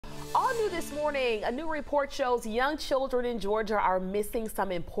All new this morning, a new report shows young children in Georgia are missing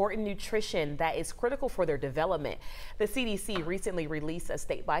some important nutrition that is critical for their development. The CDC recently released a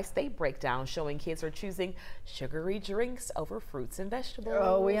state-by-state breakdown showing kids are choosing sugary drinks over fruits and vegetables.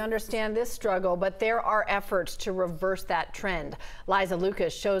 Oh, we understand this struggle, but there are efforts to reverse that trend. Liza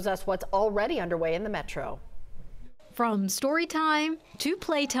Lucas shows us what's already underway in the metro. From story time to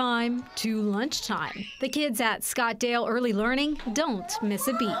playtime to lunchtime, the kids at Scottdale Early Learning don't miss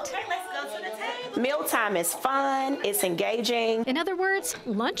a beat. Mealtime is fun, it's engaging. In other words,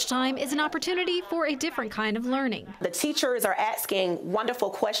 lunchtime is an opportunity for a different kind of learning. The teachers are asking wonderful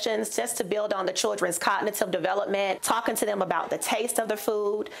questions just to build on the children's cognitive development, talking to them about the taste of the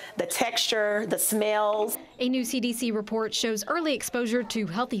food, the texture, the smells. A new CDC report shows early exposure to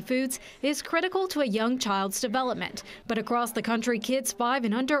healthy foods is critical to a young child's development. But across the country, kids 5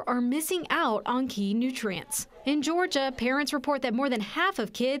 and under are missing out on key nutrients. In Georgia, parents report that more than half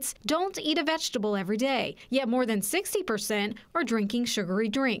of kids don't eat a vegetable every day, yet more than 60% are drinking sugary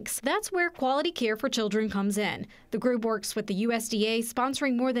drinks. That's where Quality Care for Children comes in. The group works with the USDA,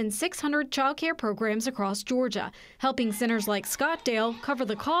 sponsoring more than 600 child care programs across Georgia, helping centers like Scottdale cover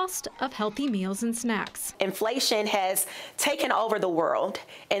the cost of healthy meals and snacks. Inflation has taken over the world,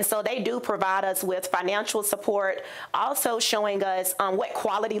 and so they do provide us with financial support, also showing us what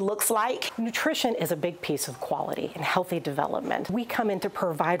quality looks like. Nutrition is a big piece of quality and healthy development. We come in to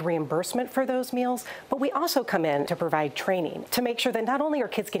provide reimbursement for those meals, but we also come in to provide training to make sure that not only are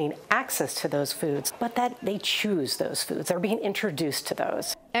kids getting access to those foods, but that they choose those foods. They're being introduced to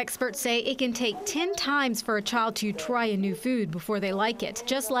those. Experts say it can take 10 times for a child to try a new food before they like it.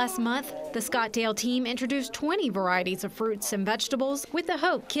 Just last month, the Scottdale team introduced 20 varieties of fruits and vegetables with the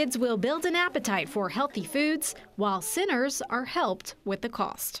hope kids will build an appetite for healthy foods while centers are helped with the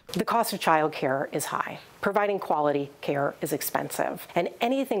cost. The cost of child care is high. Providing quality care is expensive, and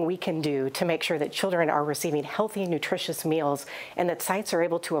anything we can do to make sure that children are receiving healthy, nutritious meals and that sites are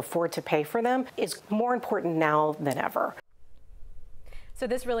able to afford to pay for them is more important now than ever. So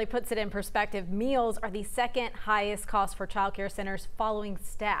this really puts it in perspective. Meals are the second highest cost for child care centers following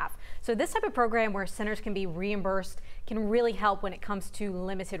staff. So this type of program where centers can be reimbursed can really help when it comes to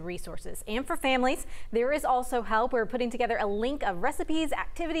limited resources. And for families, there is also help. We're putting together a link of recipes,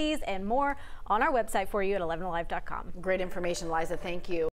 activities, and more on our website for you at 11alive.com. Great information, Liza. Thank you.